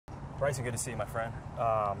Bryson, good to see you, my friend.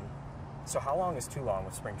 So how long is too long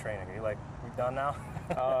with spring training? Are you like, we done now?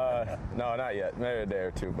 No, not yet. Maybe a day or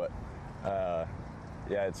two, but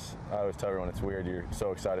yeah, I always tell everyone it's weird. You're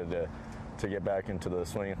so excited to get back into the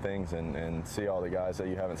swing of things and see all the guys that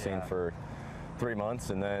you haven't seen for 3 months,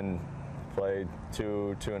 and then play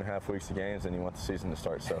 2.5 weeks of games, and you want the season to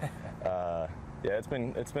start. So yeah, it's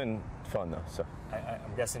been fun though. So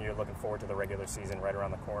I'm guessing you're looking forward to the regular season right around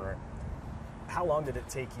the corner. How long did it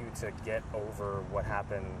take you to get over what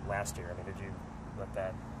happened last year? I mean, did you let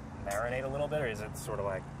that marinate a little bit, or is it sort of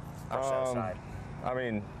like brush that aside? I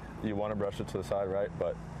mean, you want to brush it to the side, right?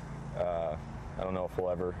 But I don't know if we'll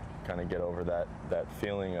ever kind of get over that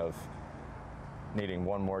feeling of needing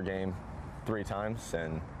one more game 3 times.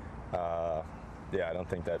 And yeah, I don't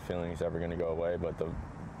think that feeling is ever going to go away. But the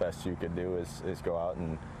best you could do is go out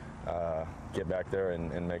and get back there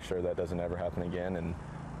and make sure that doesn't ever happen again. And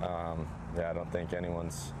yeah, I don't think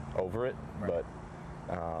anyone's over it, right.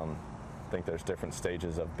 But I think there's different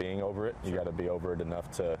stages of being over it. You got to be over it enough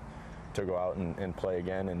to go out and play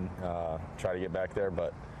again and try to get back there.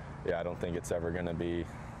 But yeah, I don't think it's ever going to be,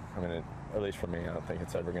 I mean, at least for me, I don't think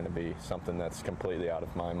it's ever going to be something that's completely out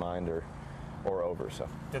of my mind or over. So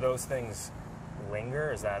do those things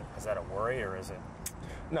linger? Is that a worry, or is it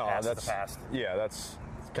past that's the past? Yeah, that's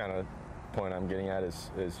kind of the point I'm getting at is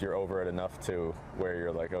you're over it enough to where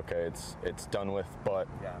you're like, okay, it's done with, but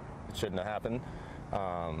it shouldn't have happened.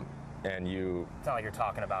 And it's not like you're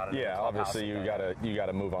talking about it. Yeah, obviously you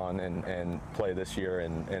gotta move on and play this year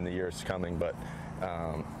and the years coming, but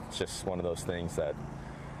it's just one of those things that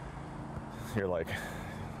you're like,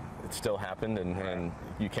 it still happened, and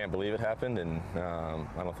you can't believe it happened, and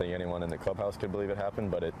I don't think anyone in the clubhouse could believe it happened,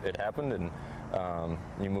 but it happened, and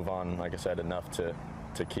you move on, like I said, enough to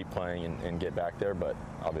keep playing and get back there, but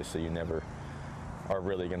obviously you never are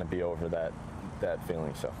really going to be over that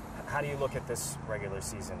feeling. So how do you look at this regular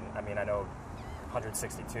season? I mean, I know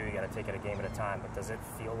 162, you got to take it a game at a time, but does it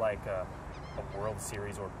feel like a World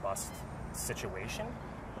Series or bust situation?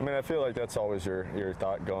 I mean, I feel like that's always your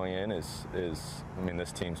thought going in is I mean,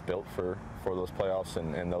 this team's built for those playoffs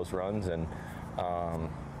and those runs, and I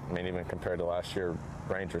mean, even compared to last year,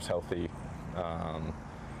 Rangers healthy,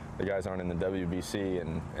 the guys aren't in the WBC,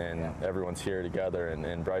 and everyone's here together,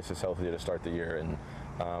 and Bryce is healthy to start the year, and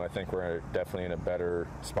I think we're definitely in a better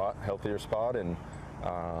spot, healthier spot, and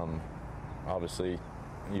obviously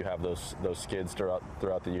you have those skids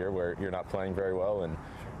throughout the year where you're not playing very well, and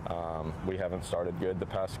we haven't started good the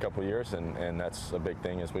past couple of years, and that's a big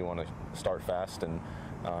thing is we want to start fast. And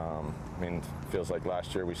I mean, it feels like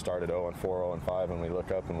last year we started 0-4, 0-5, and we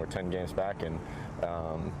look up and we're 10 games back, and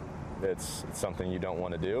it's something you don't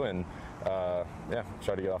want to do, and yeah,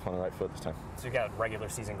 try to get off on the right foot this time. So you got regular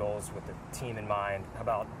season goals with the team in mind. How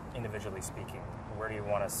about individually speaking? Where do you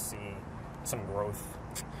want to see some growth?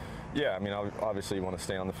 Yeah, I mean, obviously you want to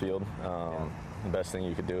stay on the field. The best thing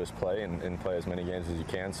you could do is play and play as many games as you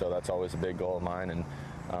can, so that's always a big goal of mine, and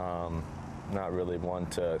not really one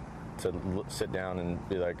to sit down and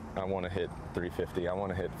be like, I want to hit 350, I want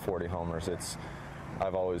to hit 40 homers.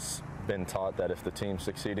 I've always been taught that if the team's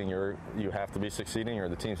succeeding, you have to be succeeding, or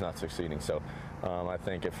the team's not succeeding. So I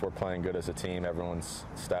think if we're playing good as a team, everyone's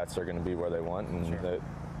stats are going to be where they want, and the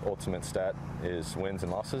ultimate stat is wins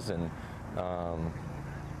and losses, and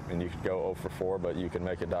you could go 0 for 4, but you can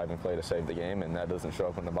make a diving play to save the game, and that doesn't show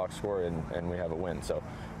up in the box score, and we have a win. So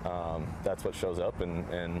that's what shows up, and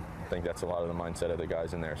I think that's a lot of the mindset of the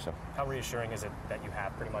guys in there. So how reassuring is it that you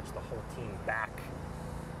have pretty much the whole team back,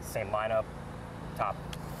 same lineup, top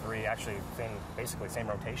 3, actually basically same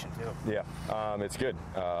rotation too? Yeah, it's good.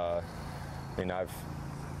 I mean, I've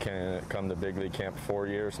come to big league camp 4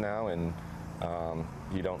 years now, and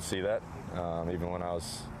you don't see that. Even when I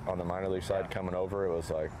was on the minor league side coming over, it was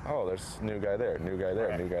like, oh, there's a new guy there, new guy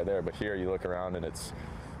there, new guy there. But here you look around and it's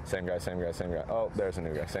same guy, same guy, same guy. Oh, there's a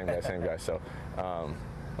new guy, same guy, same guy. So,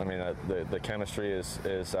 I mean, the chemistry is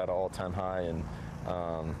at an all-time high, and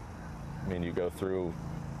I mean, you go through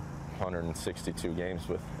 162 games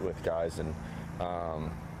with guys, and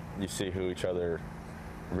you see who each other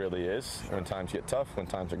really is when times get tough, when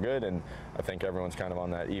times are good, and I think everyone's kind of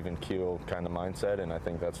on that even keel kind of mindset, and I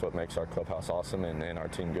think that's what makes our clubhouse awesome and our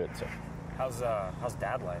team good. So how's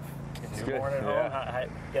dad life? It's newborn good. at home?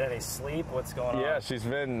 Get any sleep? What's going on? Yeah, she's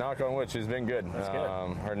been, knock on wood, she's been good. That's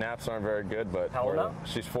good. Her naps aren't very good, but how old now?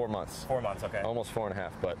 She's 4 months. 4 months, okay. Almost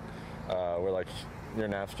 4.5, but we're like, your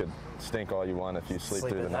naps could stink all you want if you sleep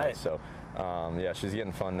through the night. So yeah, she's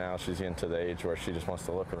getting fun now. She's getting to the age where she just wants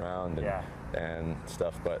to look around and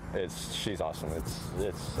stuff. But she's awesome.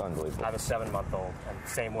 It's unbelievable. I have a 7-month-old, and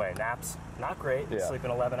same way. Naps, not great. Yeah.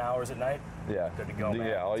 Sleeping 11 hours at night. Yeah. Good to go, man.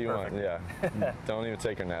 Yeah, all it's you perfect. want. Yeah. Don't even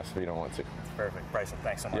take her naps if you don't want to. It's perfect. Bryson,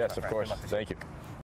 thanks so much. Yes, my of friend. course. Good luck this year. Thank you.